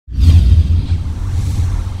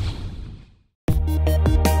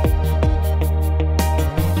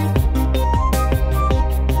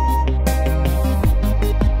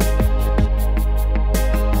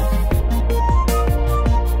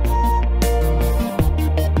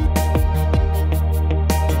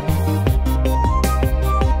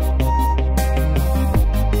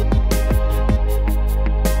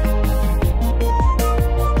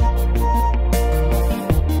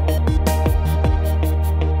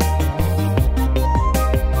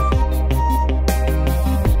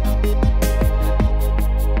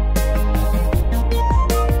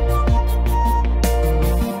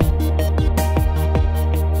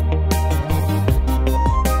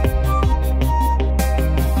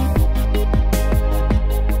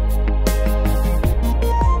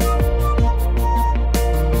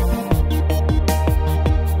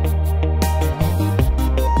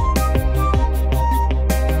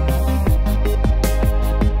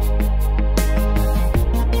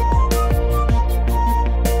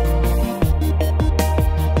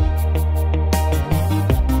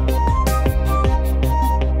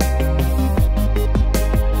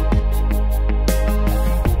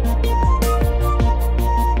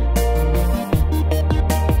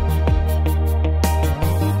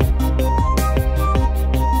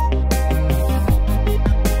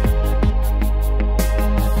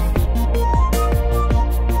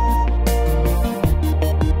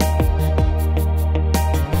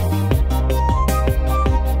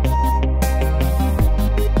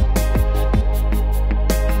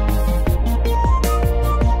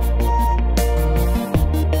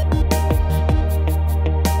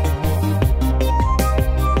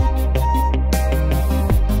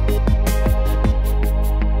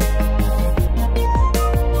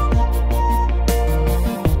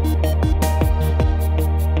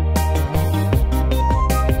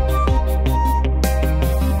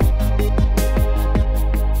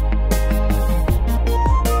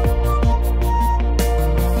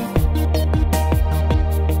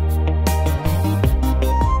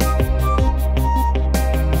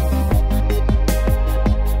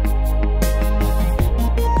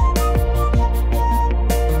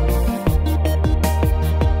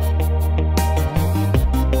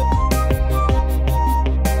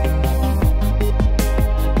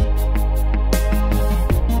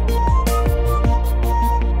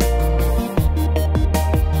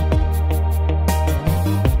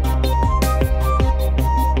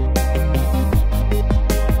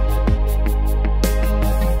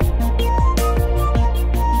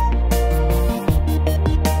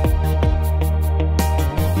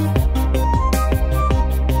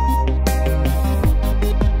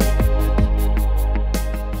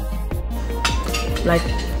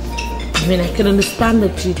mean, I can understand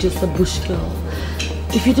that you're just a bush girl.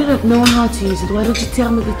 If you didn't know how to use it, why don't you tell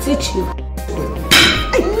me to teach you?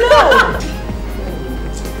 No!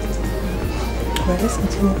 Well, let's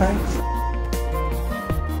continue, guys.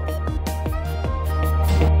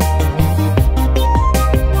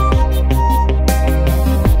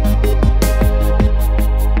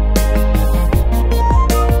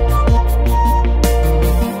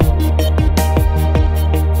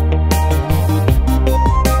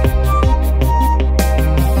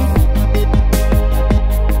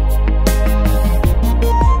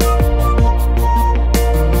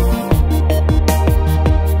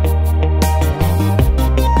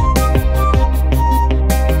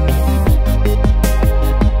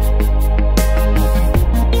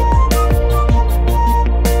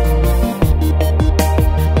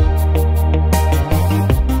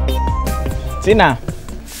 Tina.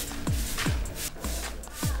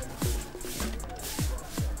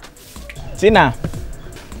 Tina.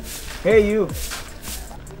 Hey you.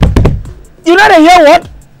 You not hear what?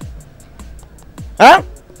 Huh?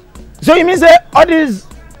 So you mean say all this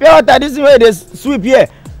pure water this way they sweep here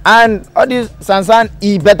and all this sansan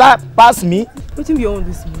he better pass me? What do you want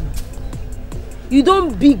this morning? You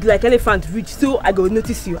don't big like elephant reach so I go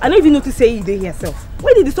notice you. I don't even notice say you there yourself.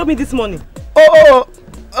 Why did you stop me this morning? Oh,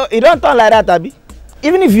 it don't turn like that, Abi.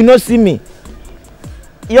 Even if you no see me,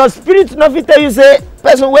 your spirit no fit tell you say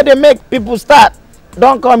person where they make people start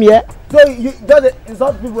don't come here. So you just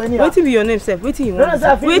insult people anyhow. Waiting be your name, sir. Waiting you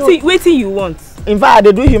want. Waiting you want. In fact,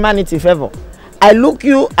 I do humanity favor. I look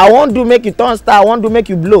you, I won't do make you turn star, I won't do make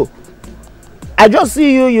you blow. I just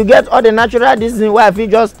see you, you get all the natural this thing where if you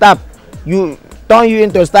just tap, you turn you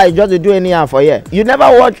into a star, you just do anyhow for here. You never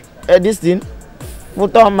watch this thing,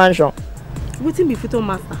 Fulton Mansion. Waiting be Fulton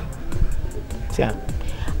Master. Yeah.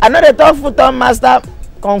 I know they talk Fulton Master,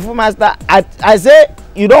 Kung Fu Master. I say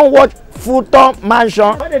you don't watch Fulton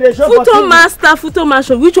Mansion. Fulton Master, Fulton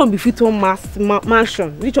Mansion. Which one be Fulton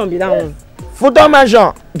Mansion? Which one be that one? Fulton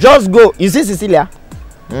Mansion. Just go. You see Cilia?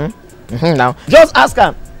 Now, just ask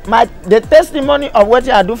her. The testimony of what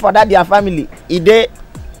I do for that their family, is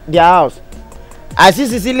their house. I see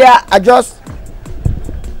Cilia. I just,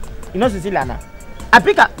 you know Cilia now. I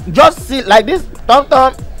pick her. Just see like this.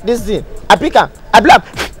 Tom. This thing. I pick her. I blab.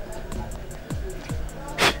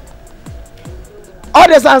 All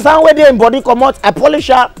the sansan where they in body come out, I polish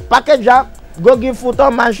her, package her, go give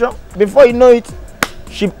Fulton Mansion. Before you know it,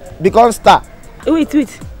 she becomes star. Wait.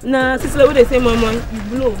 Nah, sister, what they say, Mama, you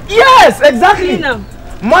blow. Yes, exactly.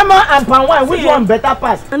 Mama and Pan Wine, which one better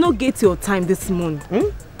pass? I no get your time this morning.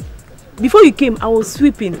 Before you came, I was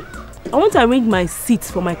sweeping. I want to arrange my seats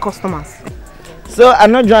for my customers. So I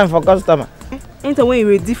not join for customer. Anytime when you're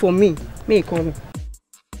ready for me, may you call me.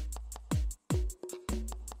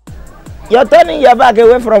 You're turning your back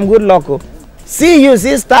away from good luck. Oh. See you,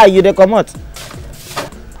 sister, you they come out.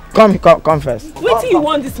 Come first. What do you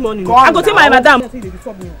want this morning? I go tell my madam.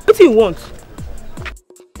 What do you want?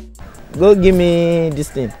 Go give me this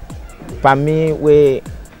thing. For me, where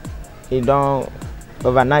it don't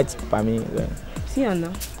overnight for me. See her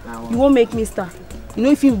now. You won't make me start. You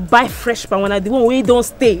know if you buy fresh pan, the one where you don't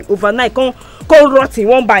stay overnight, come rot in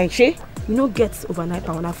one buy, she. You know get overnight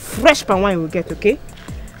pan, fresh pan wine you will get, okay?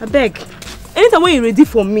 I beg. Anytime when you're ready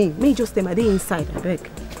for me, may you just stay my day inside, I beg.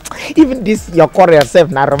 Even this your quarrel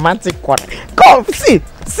yourself na romantic quarrel. Come see.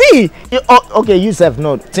 Okay, you self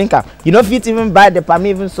no thinker. You know if you even buy the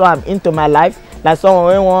permit even so I'm into my life like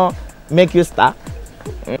someone who want make you start.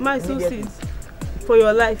 My sources for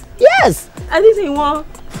your life. Yes. I didn't say you want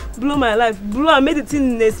blow my life. Blow and make the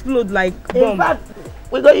thing explode like bomb. In fact,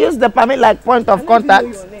 we go use the permit like point of contact. I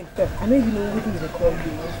don't even know what they call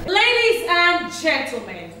you. Ladies and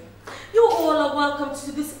gentlemen, you all are welcome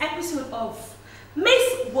to this episode of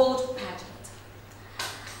Miss World Pageant.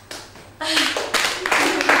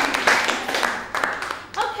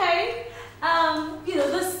 Okay, you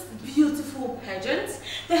know, this beautiful pageant,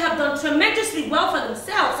 they have done tremendously well for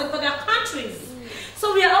themselves and for their countries.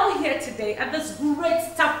 So we are all here today at this great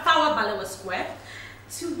Tafawa Balewa Square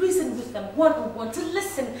to reason with them one-on-one, to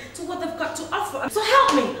listen to what they've got to offer. So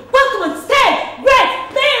help me, welcome on stage,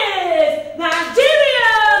 Red Miss Nigeria!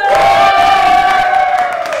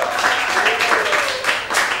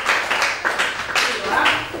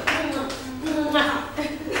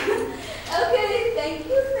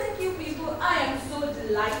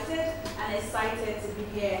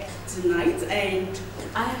 Tonight, and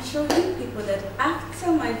I assure you people that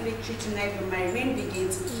after my victory tonight, when my reign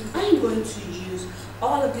begins, I'm going to use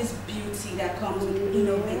all of this beauty that comes with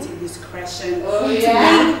innovative discretion to bring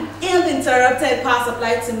uninterrupted power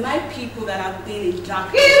supply to my people that have been in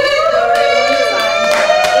darkness for a long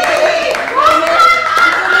time.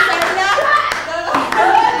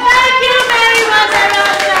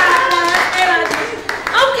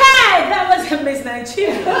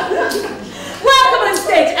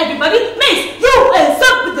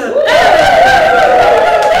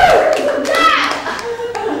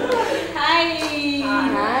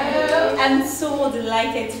 I'm so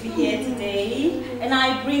delighted to be here today, and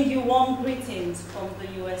I bring you warm greetings from the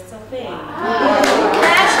US of A.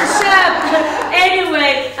 That's sharp.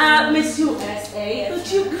 Anyway, Miss USA,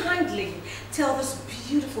 could you kindly tell these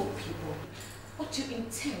beautiful people what you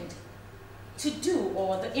intend to do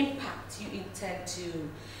or the impact you intend to,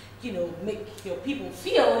 you know, make your people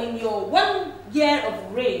feel in your 1 year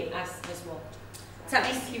of reign as Miss World?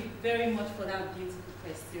 Thank you very much for that beautiful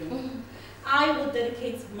question. I will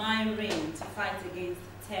dedicate my reign to fight against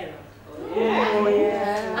terror.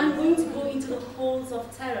 I'm going to go into the holes of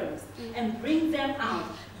terrorists and bring them out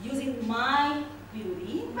using my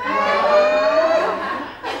beauty and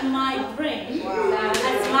my brain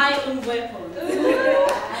as my own weapons.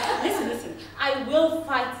 Listen, I will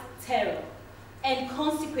fight terror and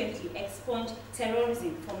consequently expunge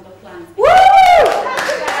terrorism from the planet. Woo!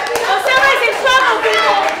 Osama is in trouble,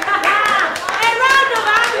 people! A round of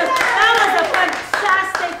applause.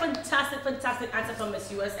 That was a fantastic answer from Miss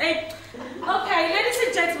USA. Okay, ladies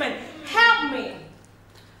and gentlemen, help me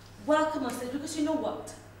welcome us, because you know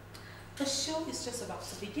what? The show is just about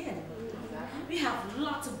to begin. We have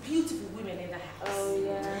lots of beautiful women in the house. Oh,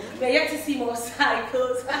 yeah. We're yet to see more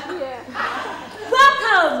cycles.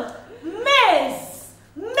 Welcome, Miss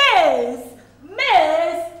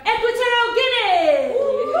Equatorial Guinea.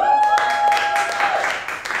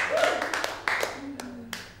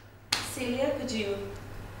 Cilia, could you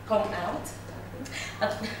come out?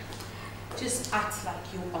 Just act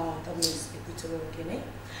like you are the Miss Equatorial Guinea.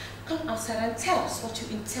 Come outside and tell us what you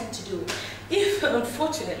intend to do if,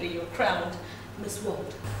 unfortunately, you're crowned Miss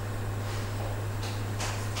World.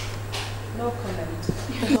 No comment.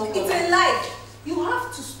 It's a lie. You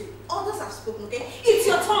have to speak. Others have spoken, okay? It's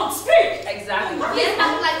your turn. Speak. Exactly. Yes,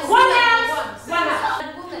 I'm like One house.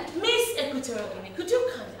 Miss Equatorial Guinea, could you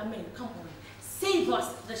come on, save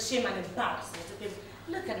us the shame and embarrassment. Okay?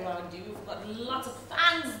 Look around you. You've got lots of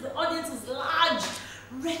fans. The audience is large,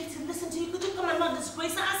 ready to listen to you. Could you come and not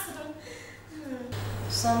disgrace us?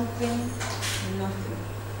 Something, nothing.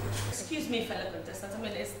 Excuse me, fellow contestants.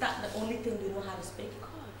 Is that the only thing you know how to speak?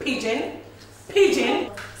 Pigeon.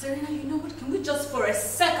 Serena, you know what? Can we just for a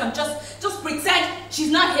second just pretend she's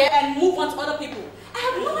not here and move on to other people? I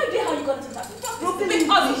have no idea how you got into that. Just speak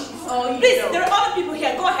English. Please, there are other people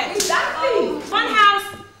here. Go ahead. Exactly.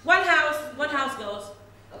 One house, girls.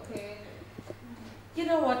 Okay. You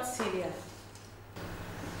know what, Cilia?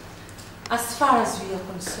 As far as we are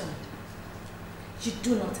concerned, you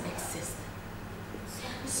do not exist.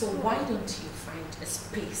 So why don't you find a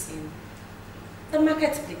space in the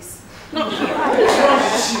marketplace? Not here.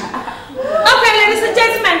 Okay, ladies and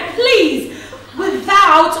gentlemen, please,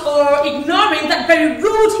 without or ignoring that very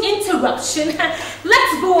rude interruption,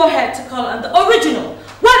 let's go ahead to call on the original,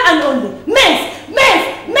 one and only, Miss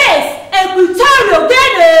Equatorial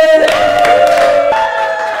Guinea!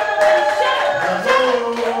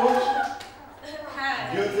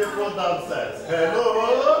 Beautiful dancers.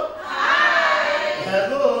 Hello. Hi.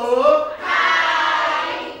 Hello.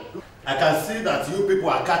 Hi. I can see that you people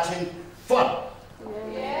are catching fun.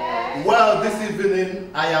 Yeah. Well, this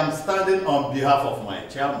evening I am standing on behalf of my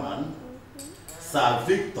chairman, Sir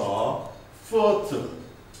Victor Fulton,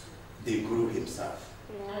 the guru himself.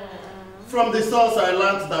 From the source I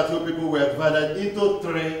learned that you people were divided into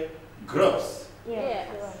 3 groups. Yeah.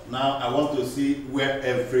 Now I want to see where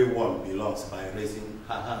everyone belongs by raising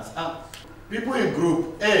her hands up. People in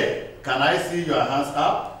group A, can I see your hands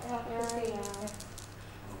up? Okay.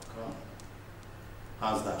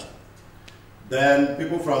 How's that? Then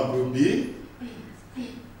people from group B.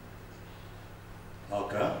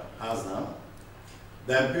 Okay, how's that?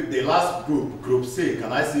 Then the last group, group C,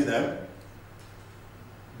 can I see them?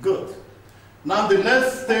 Good. Now the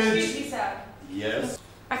next stage. Excuse me, sir. Yes.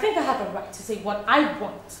 I think I have a right to say what I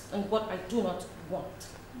want and what I do not want.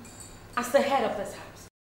 As the head of this house,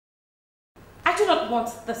 I do not want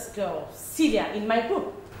this girl, Cilia, in my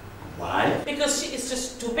group. Why? Because she is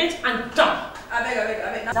just stupid and dumb. I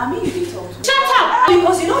beg. That means you didn't talk. Shut up!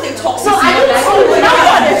 Because you know they talk. So I don't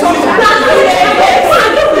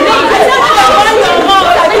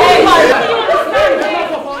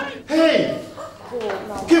see Hey!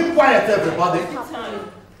 Keep quiet, everybody.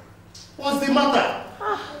 What's the matter?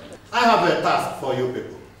 I have a task for you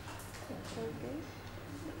people.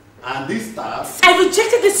 And this task... I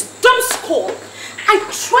rejected this dumb score. I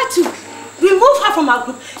tried to remove her from our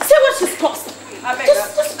group. See what she's cost.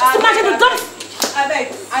 Just imagine the dumb... I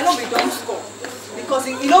beg, I know we don't score. Because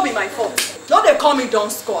it don't be my fault. Don't they call me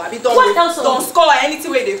don't score. I be don't score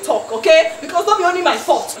anything way they talk, okay? Because don't be only my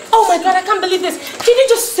fault. Oh my God, I can't believe this. Can you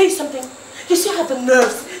just say something? You still have the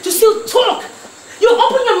nerves to still talk. You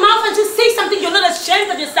open your mouth and just say something you're not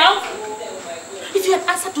ashamed of yourself.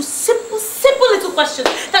 little questions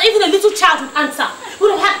that even a little child would answer.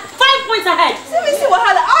 We would have had 5 points ahead. See what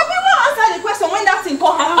happened? I mean, what answer the question when that thing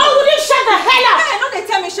come happen? Oh, would you shut the hell up? Hey, don't they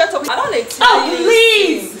tell me shut up. I don't they tell you. Oh,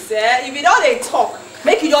 please. If you don't they talk,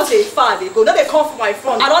 make you just say far they go. Don't they come from my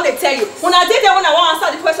front. I don't they tell you. When I did there when I want to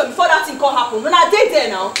answer the question before that thing come happen. When I did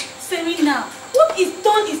there now. Serena, what is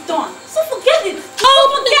done is done. So forget it. Oh,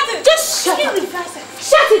 forget it. Just shut it.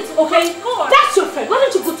 Shut it, okay? God. That's your friend. Why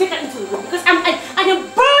don't you go take her into the room? Because I am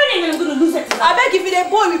burning and I'm going to lose it. I beg if you the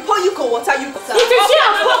boy, we pour you cold water, you water. It is you.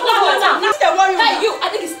 Hey, you, I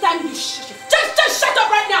think it's time you just shut up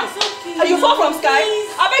right now. Okay. Are you fall from sky?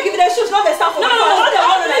 I beg if you the shoes, not the stuff. No.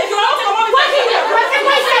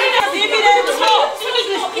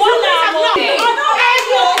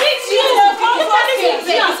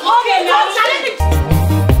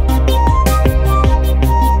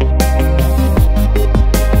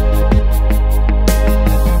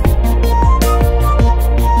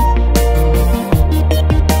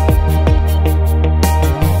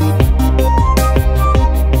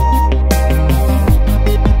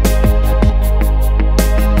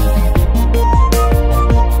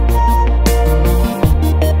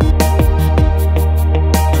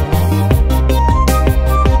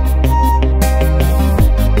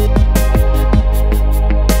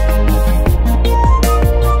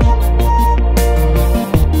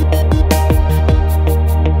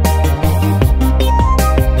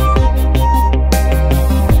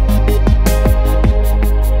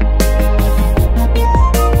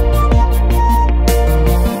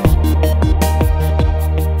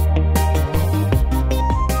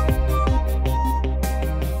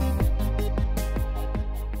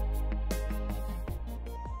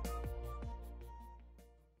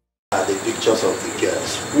 The pictures of the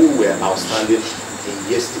girls who were outstanding in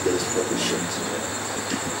yesterday's photo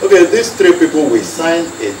shoot. Okay, these 3 people will sign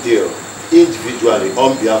a deal individually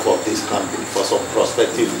on behalf of this company for some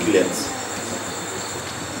prospective clients.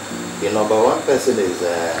 The number 1 person is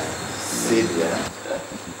Cilia.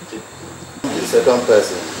 The second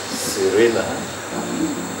person, Serena.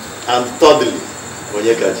 And thirdly,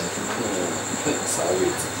 Onyekachi.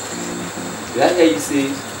 Sorry. Did I hear you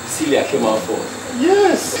say Cilia came out first?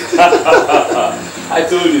 Yes. I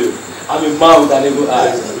told you, I'm a man with an evil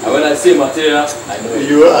eye. And when I say material, I know it.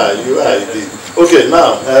 You are indeed. Okay,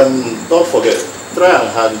 now, don't forget, try and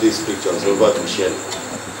hand these pictures over to Shelly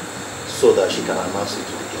so that she can announce it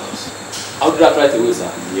to the girls. I'll do that right away,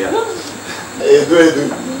 sir. Yeah. Do.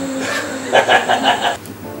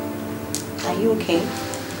 Are you okay?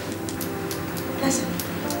 Listen.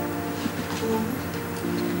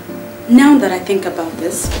 Now that I think about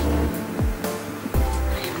this,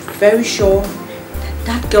 very sure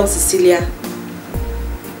that girl Cecilia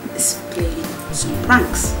is playing some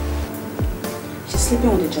pranks. She's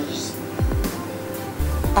sleeping with the judges.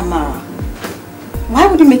 Amara, why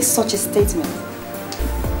would you make such a statement?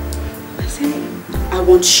 I say, I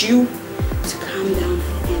want you to calm down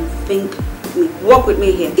and think with me, walk with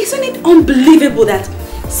me here. Isn't it unbelievable that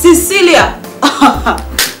Cecilia,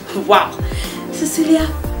 wow, Cecilia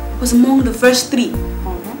was among the first 3.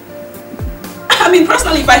 I mean,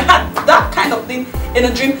 personally, if I had that kind of thing in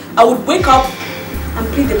a dream, I would wake up and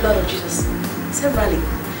plead the blood of Jesus severally.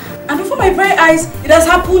 And before my very eyes, it has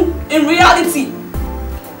happened in reality.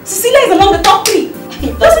 Cecilia is among the top 3.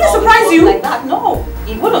 Doesn't it surprise you? Like that? No,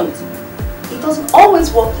 it wouldn't. It doesn't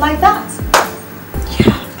always work like that.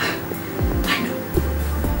 Yeah,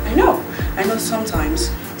 I know sometimes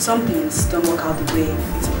some things don't work out the way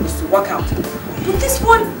it's supposed to work out. But this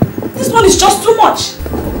one is just too much.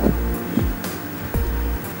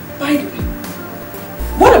 By the way,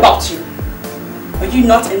 what about you? Are you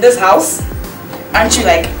not in this house? Aren't you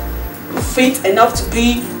like fit enough to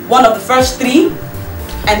be one of the first 3?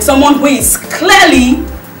 And someone who is clearly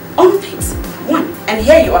unfit? 1. And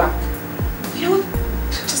here you are. You know,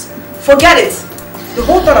 just forget it. The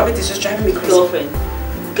whole thought of it is just driving me crazy.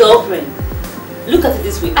 Girlfriend, look at it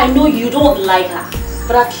this way. I know you don't like her,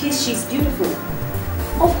 but at least she's beautiful.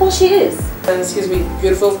 Of course she is. Excuse me,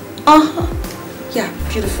 beautiful? Yeah,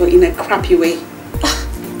 beautiful in a crappy way.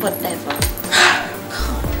 Whatever.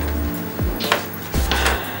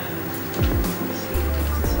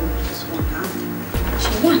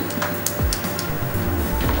 She won.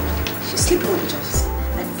 She's sleeping with the judges.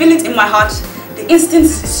 I feel it in my heart. The instinct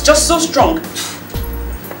is just so strong.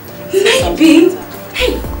 Maybe.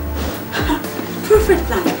 Hey, perfect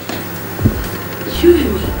plan. You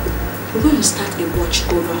and me, we're going to start a watch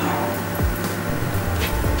over her.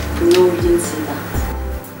 No, we didn't say that.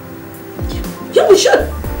 Yeah, we should.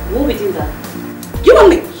 Who will be doing that? You and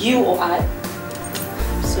me. You or I?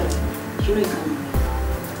 I'm sorry. You know you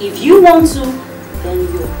can't. If you want to, then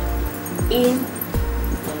you're in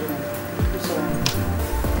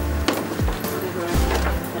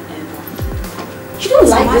don't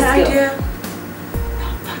like this girl. Idea.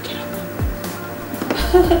 Back it up.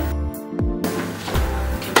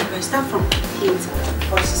 Okay, baby, start from here.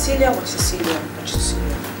 What's Cecilia? What's Cecilia? What's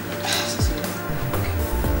Cecilia? Cecilia.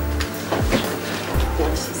 Okay.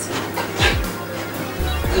 What's Cecilia?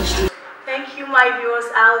 Thank you, my viewers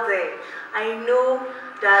out there. I know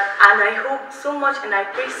that, and I hope so much, and I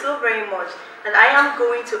pray so very much that I am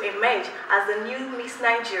going to emerge as the new Miss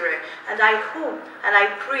Nigeria. And I hope and I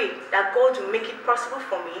pray that God will make it possible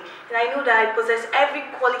for me. And I know that I possess every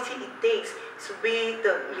quality it takes to be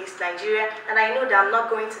the Miss Nigeria. And I know that I'm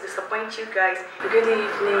not going to disappoint you guys. Good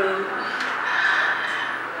evening.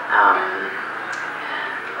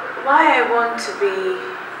 Why I want to be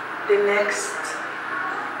the next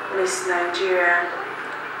Miss Nigeria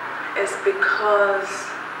is because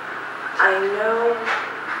I know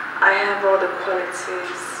I have all the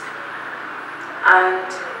qualities, and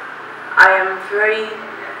I am very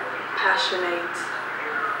passionate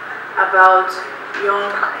about young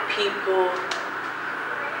people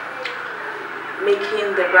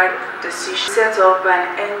making the right decision. Set up an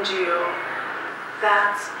NGO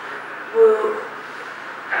that will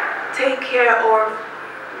take care of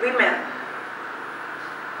women,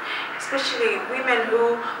 especially women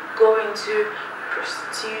who go into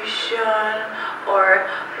prostitution or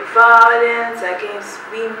violence against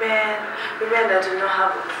women that do not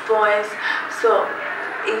have a voice. So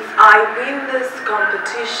if I win this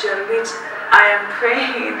competition, which I am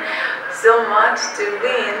praying so much to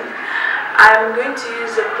win, I'm going to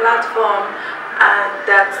use a platform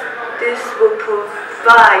that this will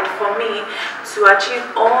provide for me to achieve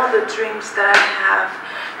all the dreams that I have,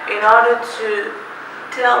 in order to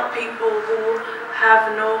tell people who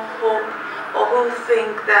have no hope or who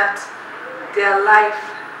think that their life,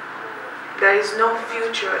 there is no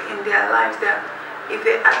future in their lives, that if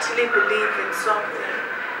they actually believe in something,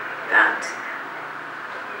 that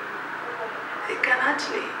they can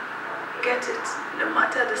actually get it no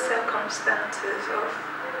matter the circumstances of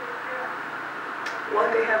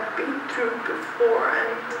what they have been through before.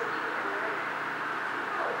 And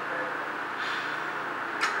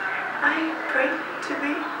I pray to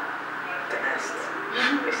be the best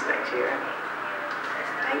Miss Nigeria.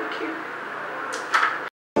 Thank you.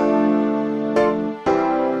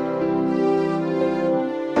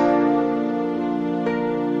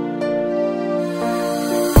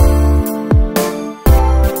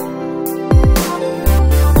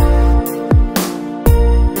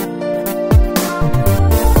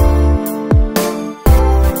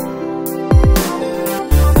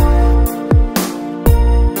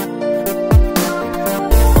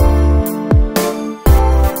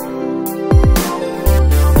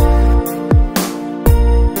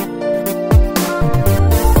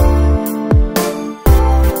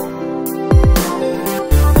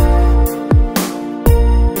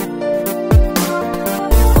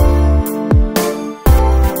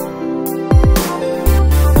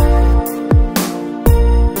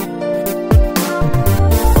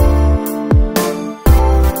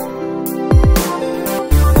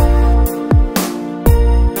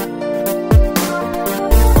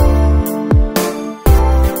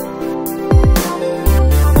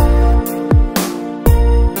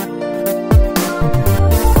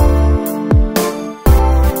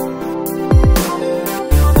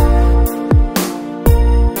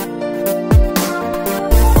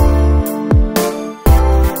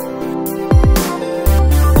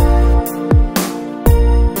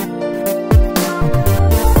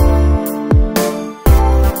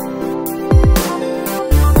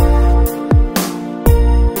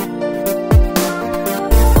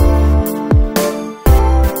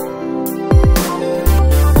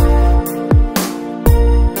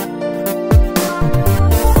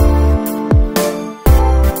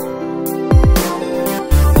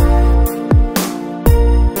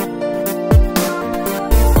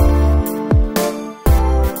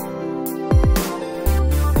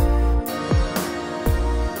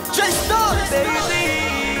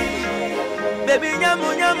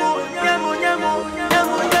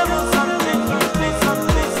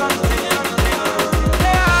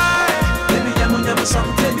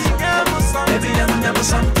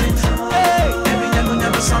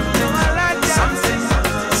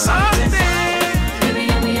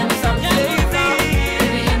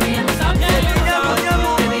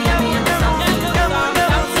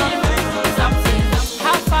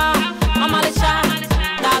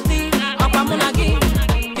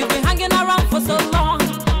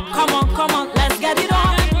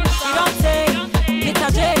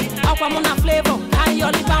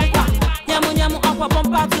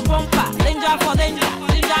 Danger for danger,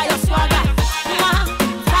 danger your swagger.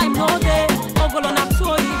 Time no day, Ogolo na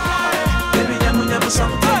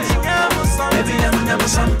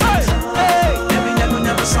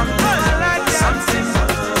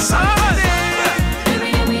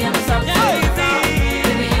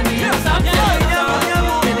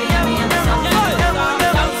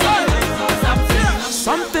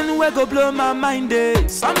blow my mind, eh.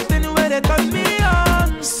 Something where they turn me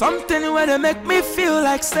on. Something where they make me feel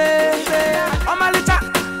like stay. Oh my little,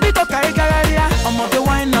 Pito Kaikaria. I'm of the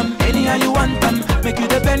wine, anyhow you want them. Make you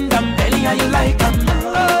depend them, anyhow you like them.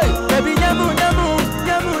 Hey, baby, nyamu, nyamu,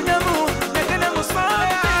 nyamu, nyamu. Make a nyamu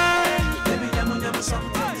something. Baby, nyamu, nyamu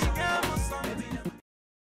something.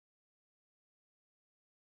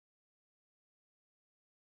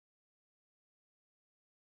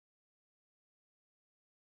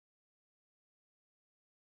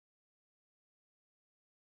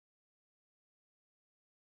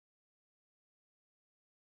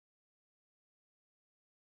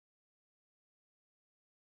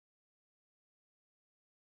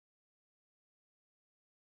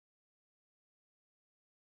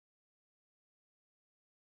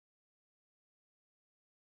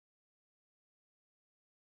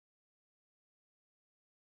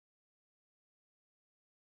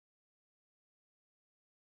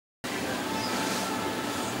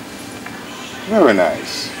 Very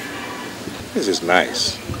nice. This is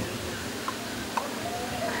nice.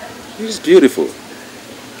 She's beautiful.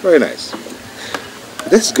 Very nice.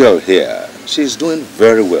 This girl here, she's doing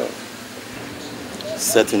very well.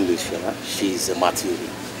 Certainly, Shana. She's a material.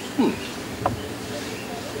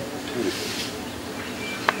 Beautiful.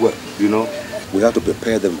 Well, you know, we have to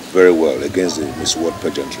prepare them very well against the Miss World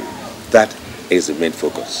pageantry. That is the main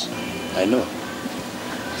focus. I know.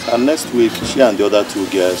 And next week, she and the other two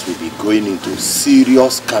girls will be going into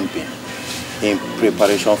serious camping in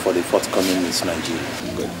preparation for the forthcoming Miss Nigeria.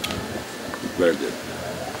 Good. Very good.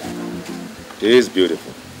 She is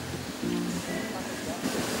beautiful.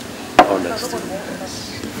 Honestly.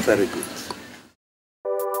 Very good.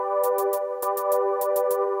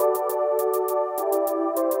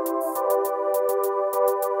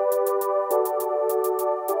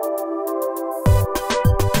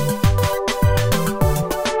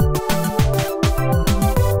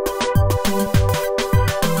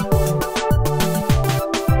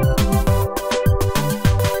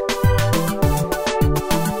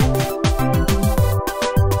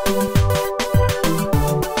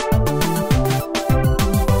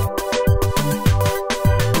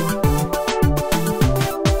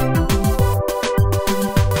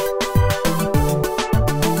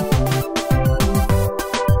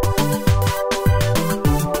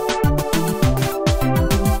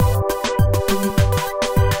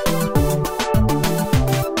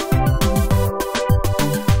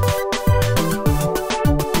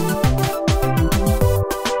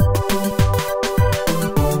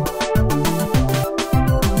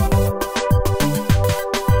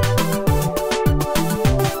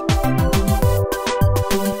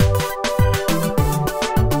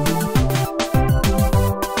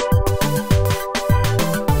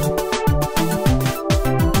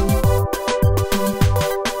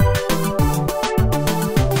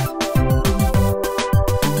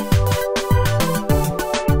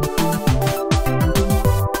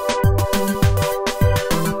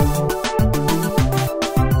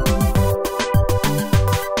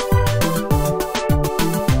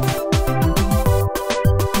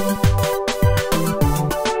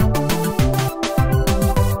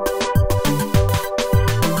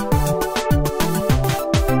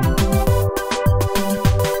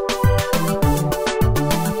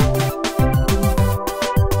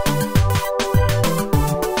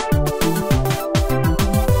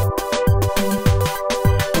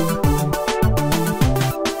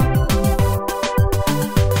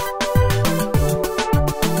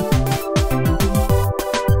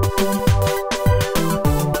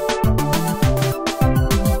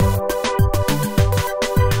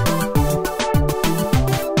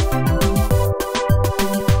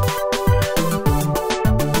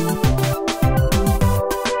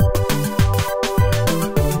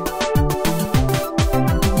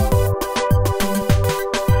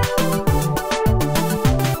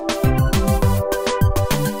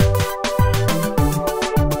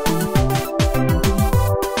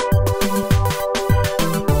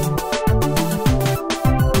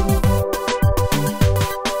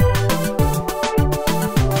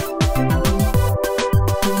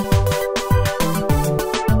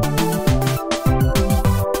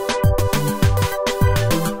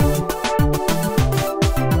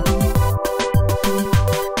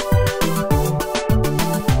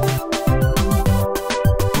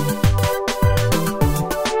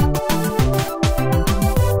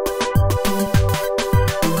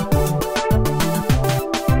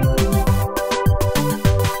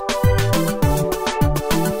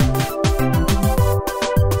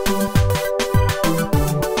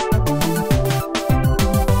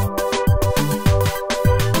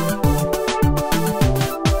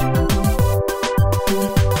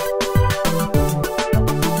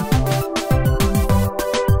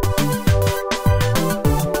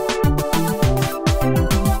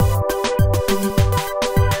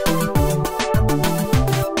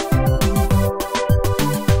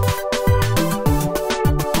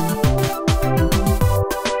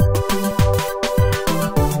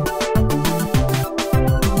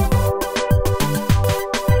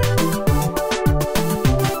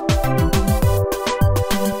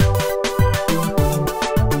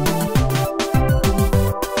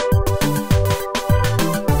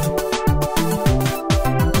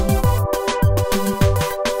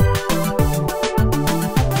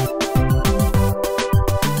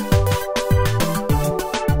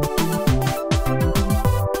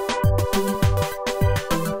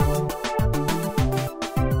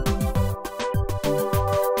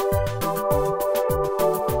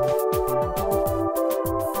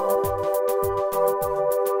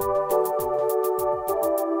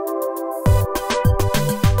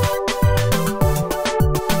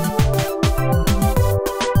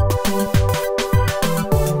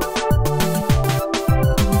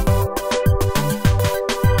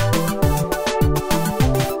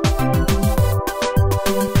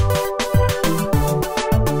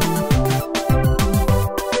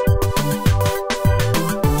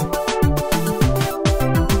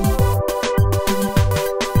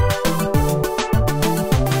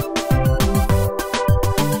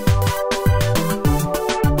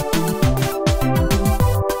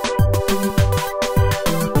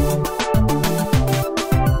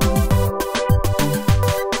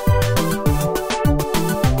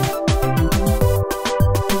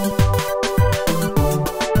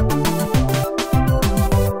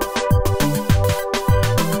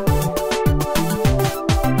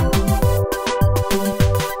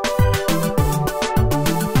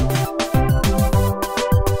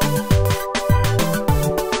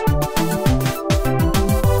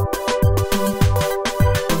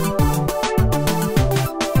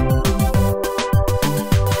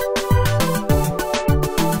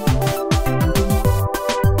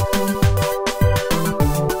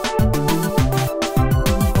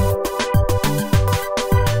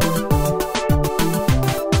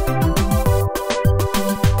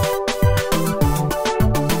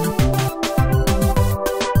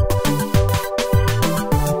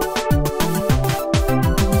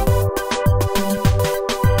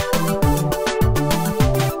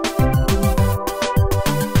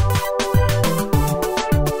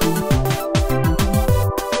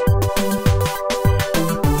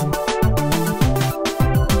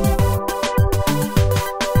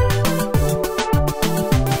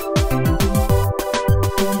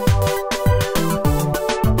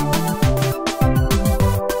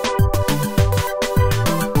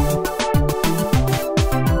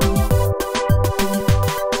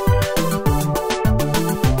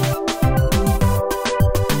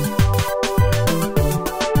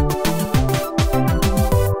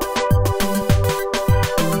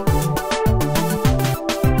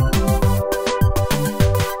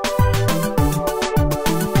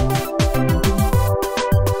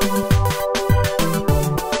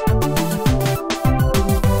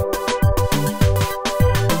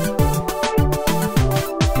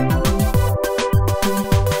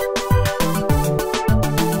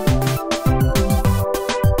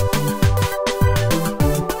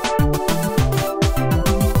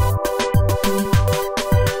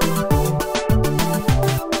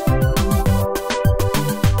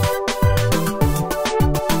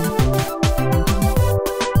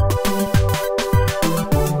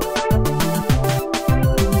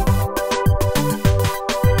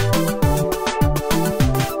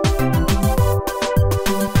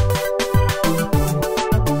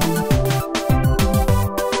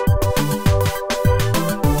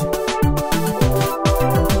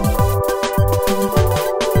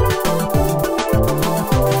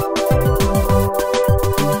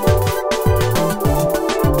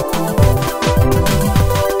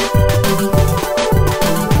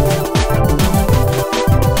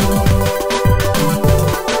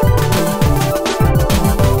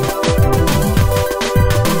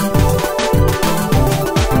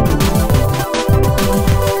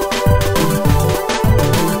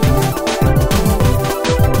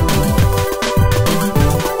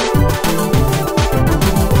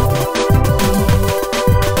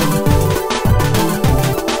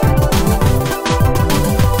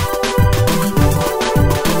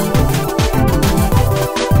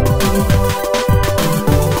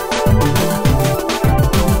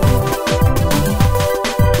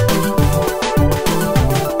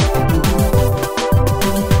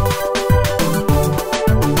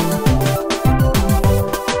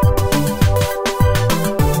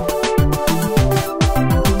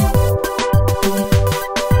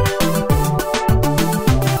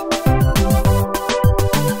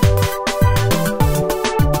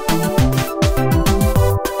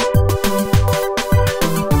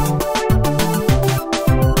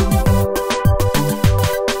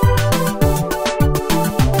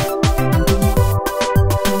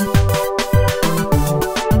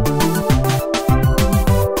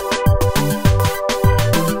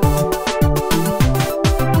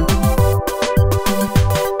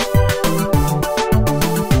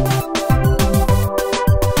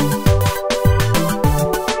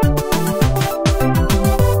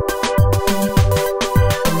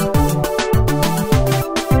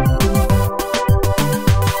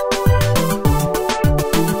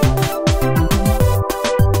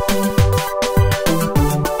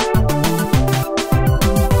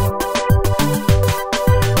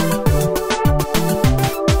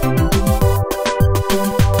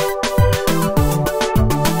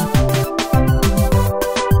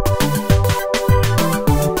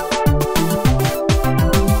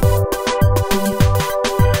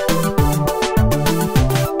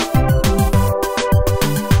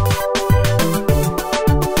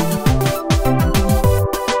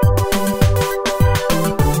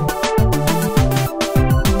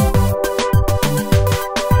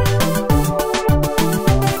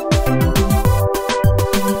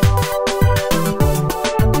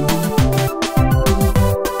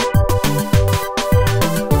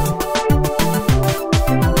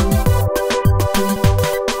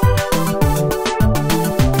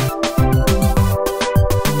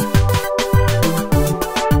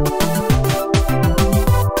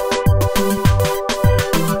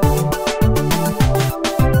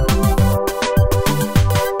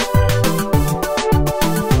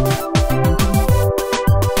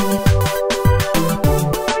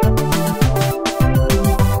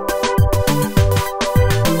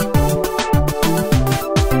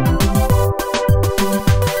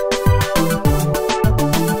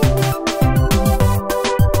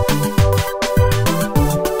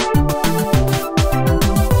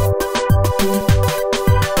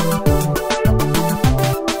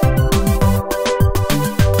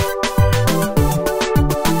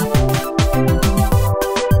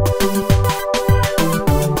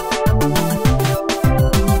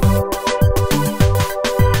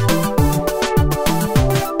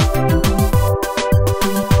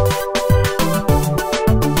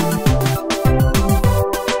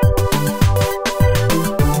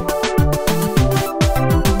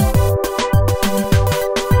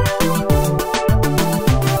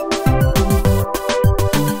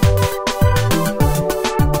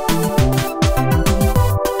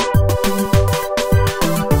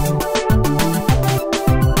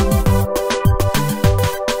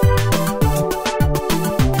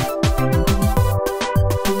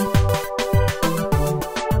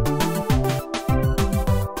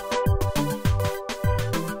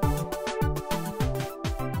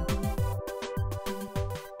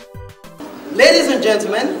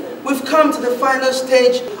 we've come to the final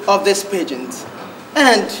stage of this pageant.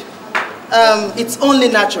 And it's only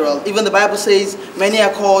natural. Even the Bible says, many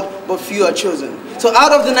are called, but few are chosen. So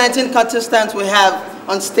out of the 19 contestants we have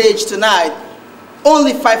on stage tonight,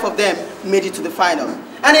 only 5 of them made it to the final.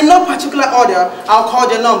 And in no particular order, I'll call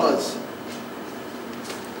their numbers.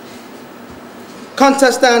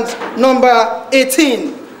 Contestant number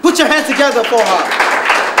 18. Put your hands together for her.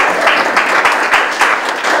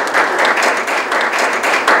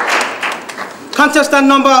 Contestant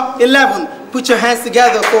number 11. Put your hands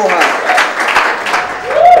together for her.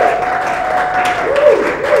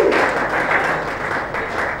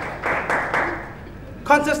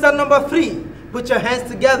 Contestant number 3. Put your hands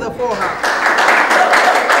together for her.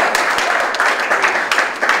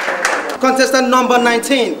 Contestant number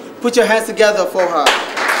 19. Put your hands together for her.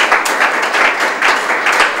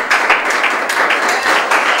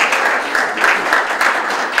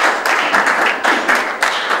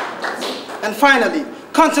 And finally,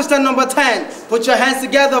 contestant number 10. Put your hands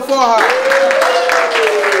together for her.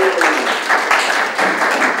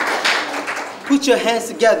 Put your hands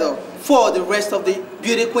together for the rest of the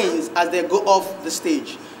beauty queens as they go off the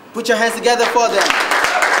stage. Put your hands together for them.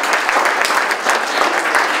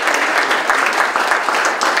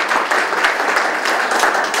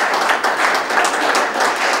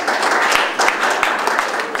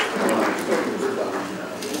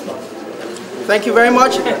 Thank you very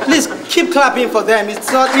much. Please keep clapping for them. It's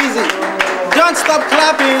not easy. Don't stop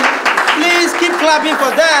clapping. Please keep clapping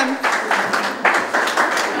for them.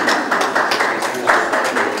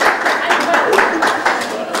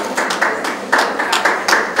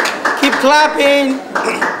 Keep clapping.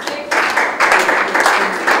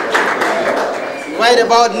 Right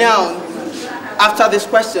about now, after this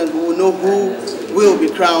question, we will know who will be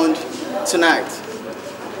crowned tonight.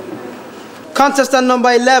 Contestant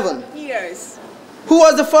number 11. Yes. Who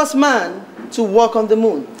was the first man to walk on the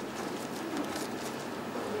moon?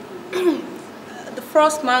 The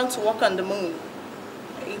first man to walk on the moon.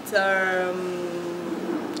 It's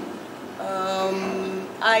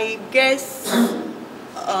I guess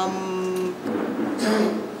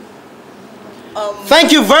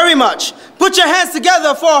Thank you very much. Put your hands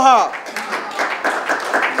together for her.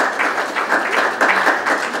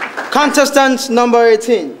 Contestant number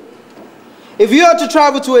 18. If you are to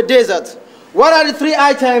travel to a desert, what are the 3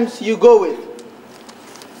 items you go with?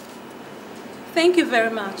 Thank you very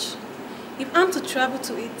much. If I'm to travel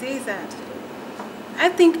to a desert, I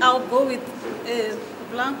think I'll go with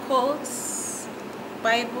blankets,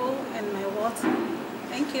 Bible, and my water.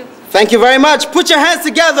 Thank you. Thank you very much. Put your hands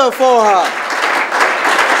together for her.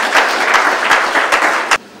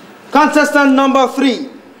 Contestant number 3.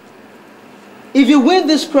 If you win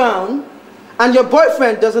this crown and your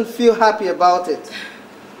boyfriend doesn't feel happy about it,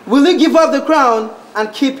 will you give up the crown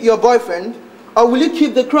and keep your boyfriend, or will you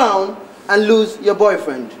keep the crown and lose your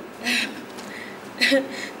boyfriend?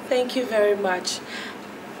 Thank you very much.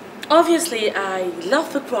 Obviously, I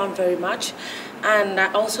love the crown very much, and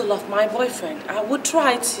I also love my boyfriend. I would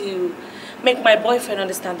try to make my boyfriend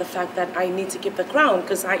understand the fact that I need to keep the crown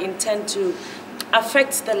because I intend to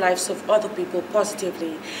affect the lives of other people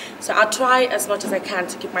positively. So I'll try as much as I can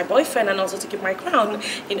to keep my boyfriend and also to keep my crown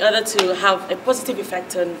in order to have a positive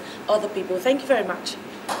effect on other people. Thank you very much.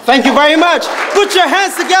 Thank you very much. Put your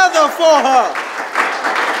hands together for her.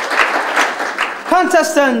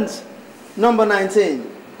 Contestant number 19.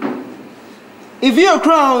 If you are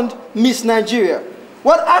crowned Miss Nigeria,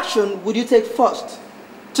 what action would you take first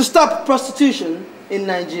to stop prostitution in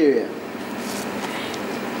Nigeria?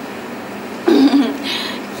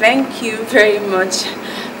 Thank you very much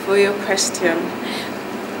for your question.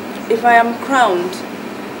 If I am crowned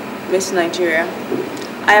Miss Nigeria,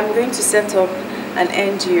 I am going to set up an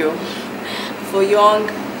NGO for young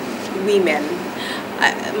women.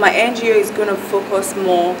 My NGO is going to focus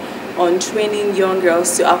more on training young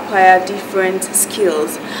girls to acquire different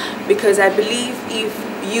skills, because I believe if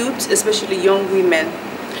youth, especially young women,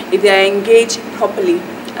 if they are engaged properly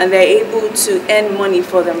and they're able to earn money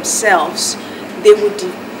for themselves, they would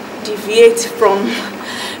deviate from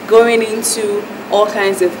going into all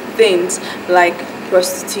kinds of things like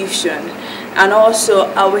prostitution. And also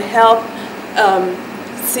I will help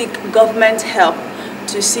seek government help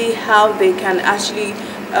to see how they can actually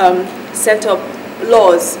set up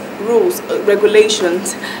laws, rules,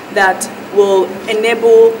 regulations that will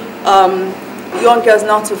enable young girls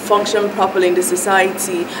not to function properly in the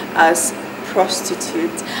society as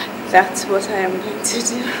prostitutes. That's what I am going to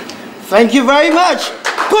do. Thank you very much.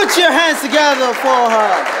 Put your hands together for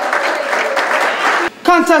her.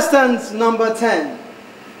 Contestant number 10.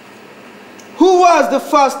 Who was the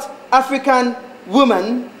first African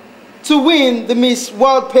woman to win the Miss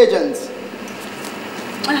World Pageant?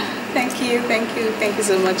 Thank you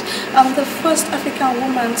so much. The first African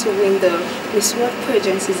woman to win the Miss World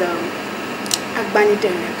Pageant is Agbani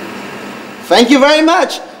Denreka. Thank you very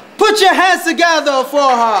much. Put your hands together for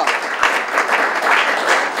her.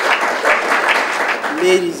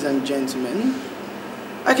 Ladies and gentlemen,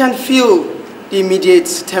 I can feel the immediate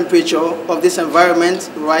temperature of this environment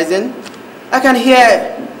rising. I can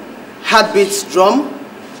hear heartbeats drum.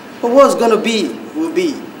 But what's going to be will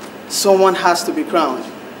be. Someone has to be crowned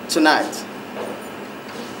tonight.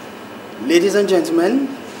 Ladies and gentlemen,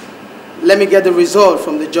 let me get the result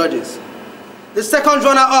from the judges. The second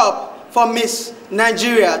runner-up for Miss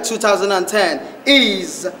Nigeria 2010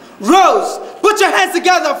 is Rose. Put your hands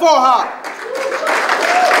together for her.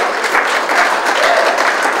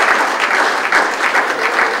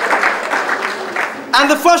 And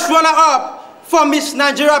the first runner-up for Miss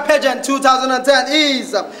Nigeria Pageant 2010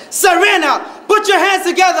 is Serena. Put your hands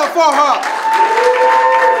together for her.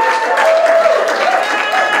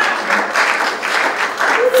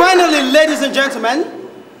 Finally, ladies and gentlemen,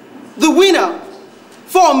 the winner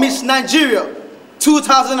for Miss Nigeria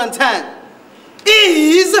 2010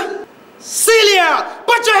 is Cilia.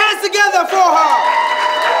 Put your hands together for her.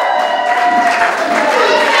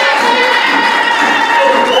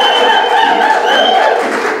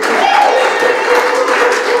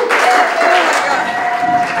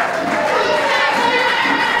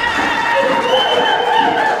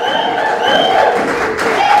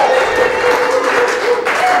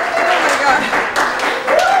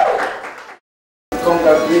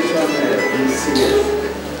 Congratulations, Miss Cilia.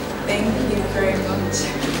 Thank you very much.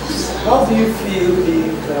 How do you feel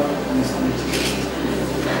being crowned Miss Nigeria?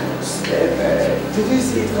 Did you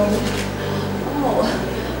see it coming? Oh,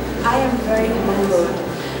 I am very humbled.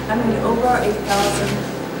 I mean, over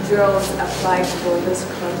 8,000 girls applied for this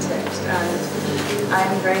contest, and I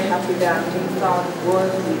am very happy that I'm being found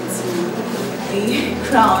worthy to be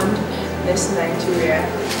crowned Miss Nigeria.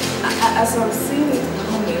 As I'm seeing it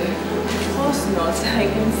coming, of course not, I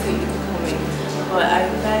can see it coming, but I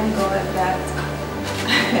thank God that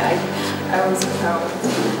I was crowned.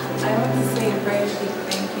 I want to say a very big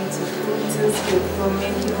thank you to Fulton for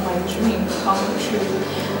making my dream come true.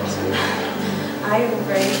 I am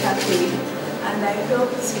very happy, and I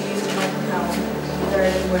hope to use my crown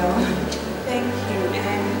very well. Thank you,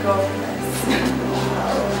 and God bless.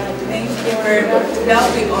 Thank you very much.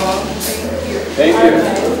 That'll be all. Thank you. Thank you.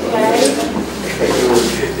 Bye.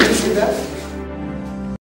 Did you see that?